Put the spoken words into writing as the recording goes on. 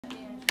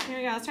Here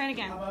we go. Let's try it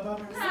again.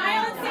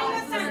 Silent sing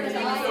this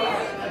time.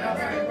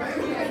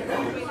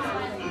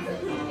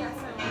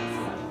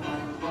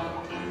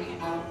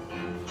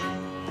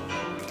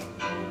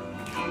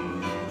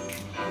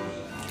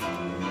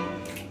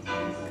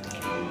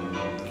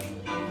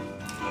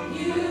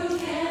 You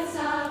can't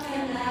stop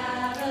an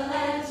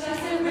avalanche as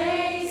it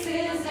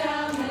races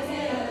down the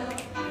hill.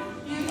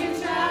 You can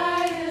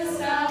try to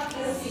stop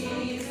the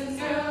seasons,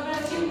 girl,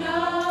 but you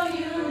know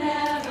you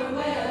never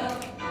will.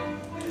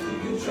 You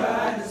can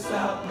try to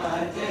stop my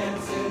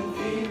dancing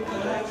feet,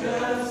 but I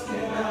just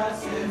cannot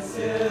sit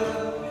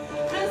still.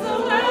 As the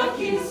world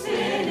keeps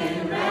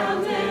spinning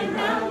round and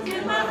round,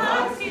 and my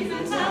heart keeps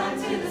in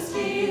time to the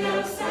speed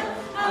of sound.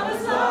 I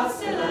was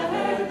lost till I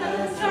heard the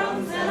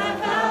drums and I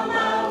found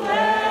my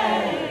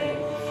way.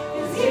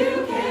 'Cause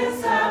you can't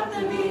stop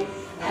the beat.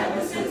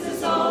 Ever since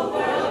this whole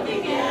world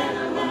began, a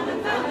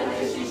woman found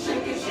that she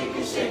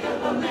shake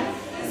up a man.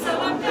 And so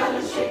I'm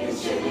gonna shake and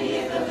shimmy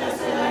it the best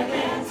that I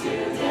can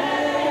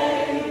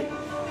today.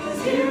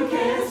 'Cause you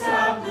can't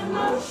stop the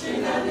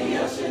motion of the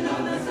ocean or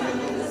the sun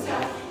in the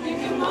sky. You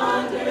can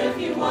wander if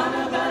you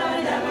wanna, but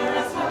I never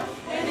ask why.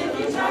 And if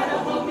you try to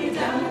hold me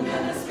down, I'm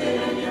gonna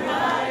spit in your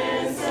eye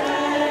and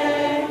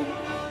say,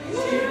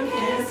 'Cause you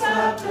can't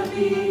stop the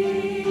beat.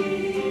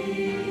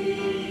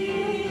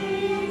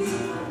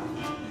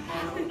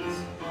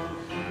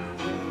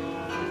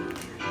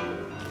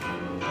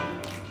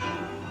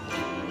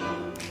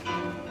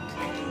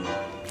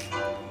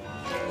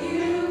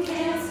 You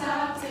can't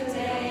stop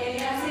today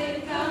as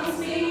it comes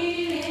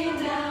speeding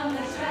down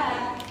the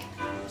track.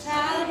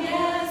 Child,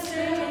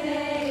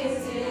 yesterday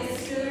is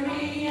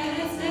history and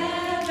it's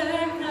never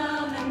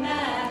coming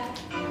back.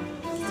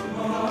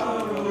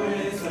 Tomorrow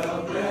is a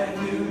brand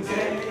new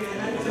day, and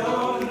I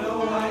don't know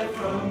white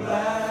from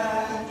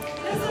black.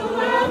 As the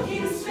world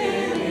keeps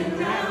spinning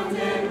round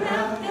and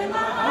round, and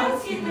my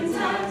heart's keeping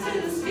time to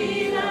the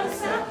speed of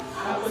sound.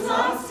 I was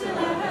lost till I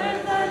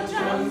heard the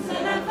drums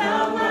and I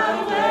found my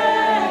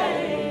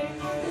way.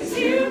 'Cause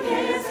you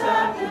can't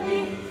stop the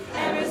beat.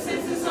 Ever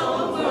since this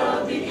whole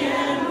world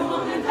began, a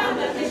woman found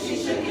that she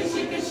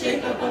could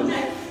shake up a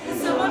man. And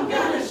so I'm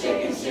gonna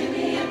shake and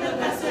shimmy it the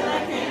best that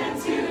I can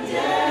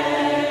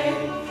today.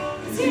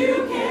 'Cause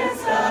you can't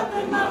stop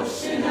the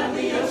motion of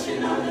the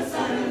ocean or the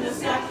sun in the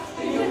sky.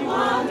 You can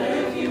wander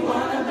if you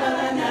wanna, but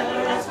I never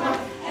ask why.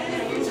 And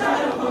if you try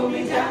to hold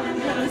me down, I'm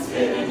gonna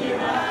spit in your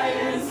eye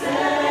and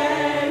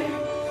say,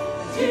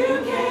 'Cause you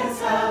can't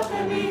stop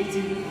the beat.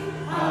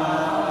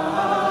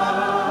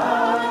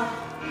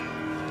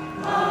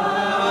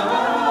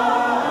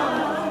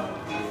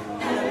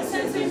 Ever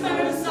since we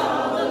first saw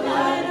the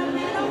light, I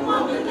met a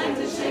woman like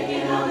to shake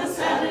it on a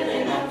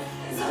Saturday night.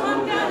 And so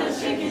I'm gonna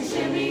shake and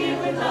shimmy it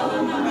with all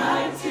of my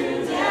might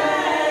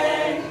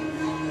today.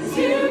 'Cause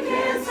you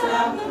can't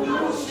stop the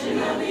motion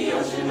of the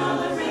ocean or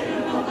the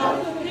rhythm of love.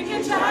 You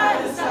can try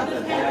to stop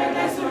the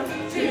paradise we're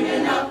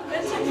dreaming up,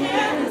 but you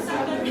can't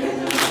stop the